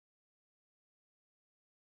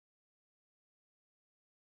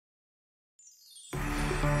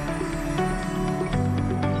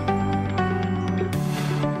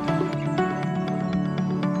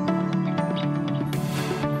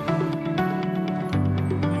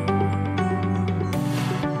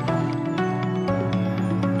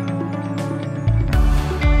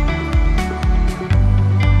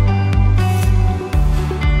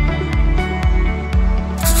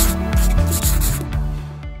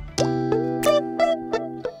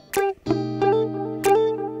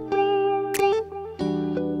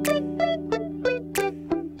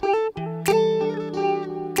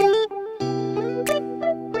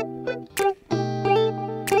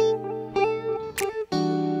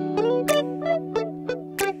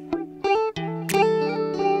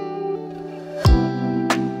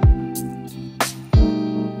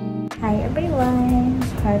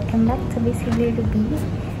to Visiblyruby.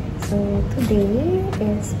 So today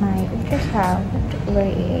is my ultrasound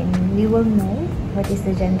wherein we will know what is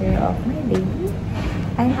the gender of my baby.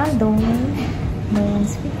 I'm alone. No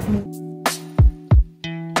one's with me.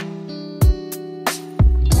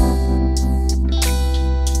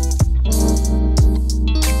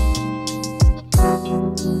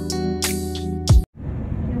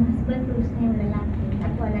 Yung husband rules na yung lalaki.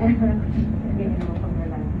 At wala naman ako. Ganyan mo pang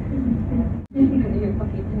lalaki. Hindi ko yung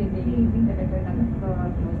pakita ni baby. Talaga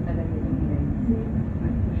naka-close talaga yung legs.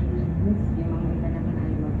 Yung mga iba naman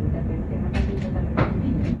ay makita. Pero nakakita talaga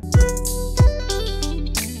yung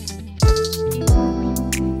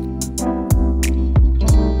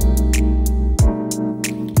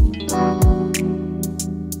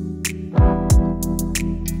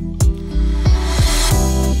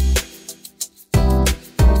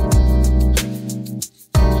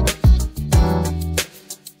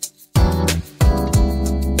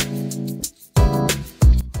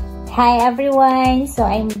Hi everyone! So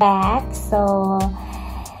I'm back. So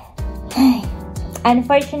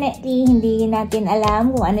unfortunately, hindi natin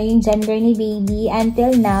alam kung ano yung gender ni baby until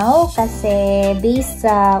now kasi based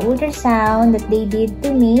sa ultrasound that they did to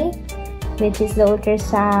me, which is the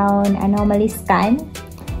ultrasound anomaly scan,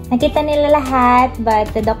 nakita nila lahat but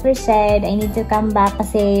the doctor said I need to come back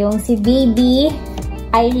kasi yung si baby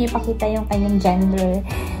ayaw niya ipakita yung kanyang gender.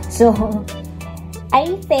 So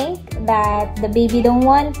I think that the baby don't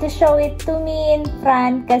want to show it to me in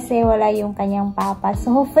front kasi wala yung kanyang papa.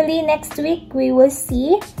 So hopefully next week we will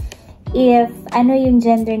see if ano yung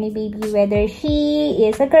gender ni baby, whether she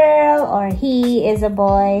is a girl or he is a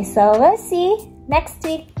boy. So we'll see next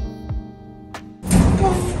week.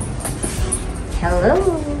 Hello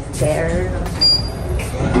there.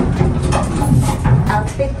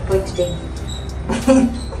 Outfit for today.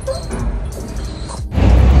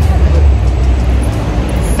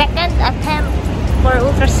 Second attempt for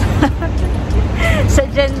ultrasound sa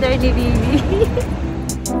gender ni baby.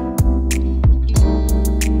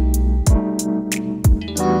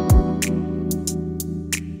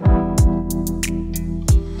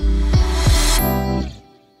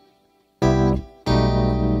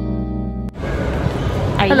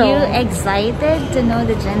 Are you excited to know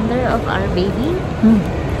the gender of our baby?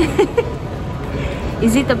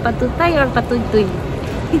 Is it a patutay or patutoy?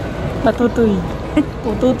 Patutoy.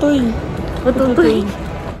 Pututoy. Pututoy.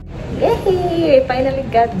 Yay! We finally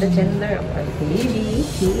got the gender of our baby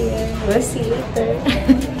here. We'll see later.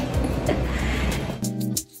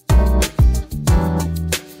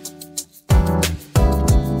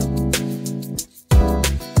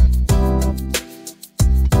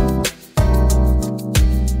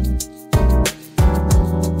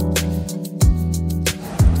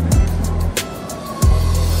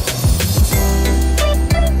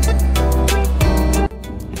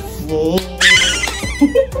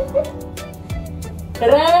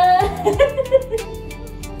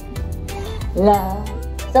 La.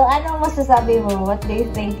 So, anong masasabi mo? What do you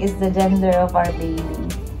think is the gender of our baby?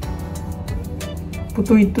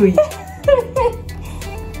 Putuy-tuy.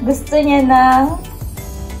 Gusto niya ng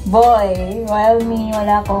boy. While me,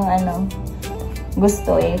 wala akong ano.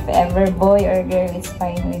 Gusto eh. If ever boy or girl, it's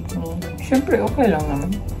fine with me. Siyempre, okay lang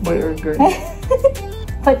naman. Boy or girl.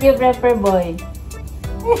 But you prefer boy?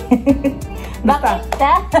 Bakit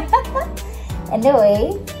ka?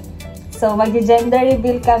 Anyway, so mag-gender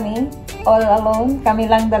reveal kami. All alone. Kami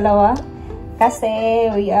lang dalawa. Kasi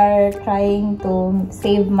we are trying to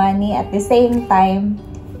save money at the same time,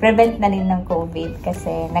 prevent na rin ng COVID.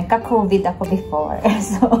 Kasi nagka-COVID ako before.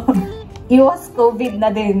 So, iwas COVID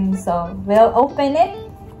na din. So, we'll open it.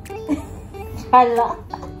 Hala.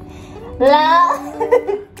 La.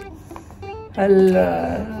 Hala.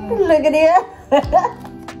 Look at it.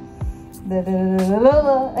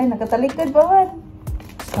 Ay, nakatalikod pa man.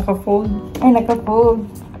 Naka-fold. Ay, naka-fold.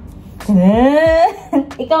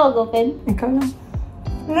 Ikaw mag-open? Ikaw lang.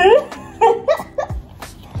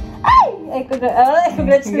 Ay,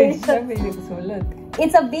 congratulations.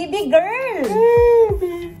 It's a baby girl.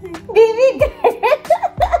 Baby girl.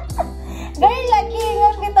 Girl, lagi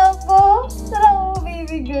nga kita ko. Sarap mo,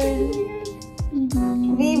 baby girl.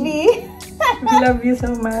 Baby. Love you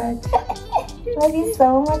so much. Love you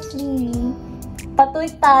so much, baby.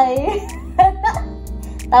 Patuy tayo.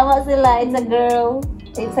 Tama sila. It's a girl.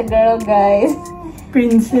 It's a girl, guys.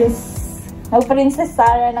 Princess. Oh, Princess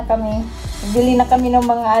Sarah na kami. Bili na kami ng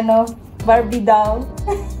mga ano, Barbie doll.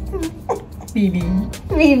 Baby.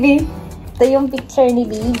 Baby. Ito yung picture ni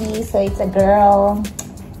baby. So, it's a girl.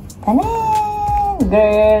 Tanan!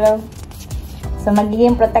 Girl. So,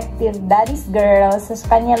 magiging protective daddy's girl. So,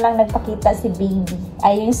 sa kanya lang nagpakita si baby.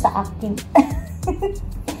 Ayun sa akin.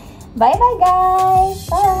 Bye-bye, guys!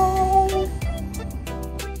 Bye!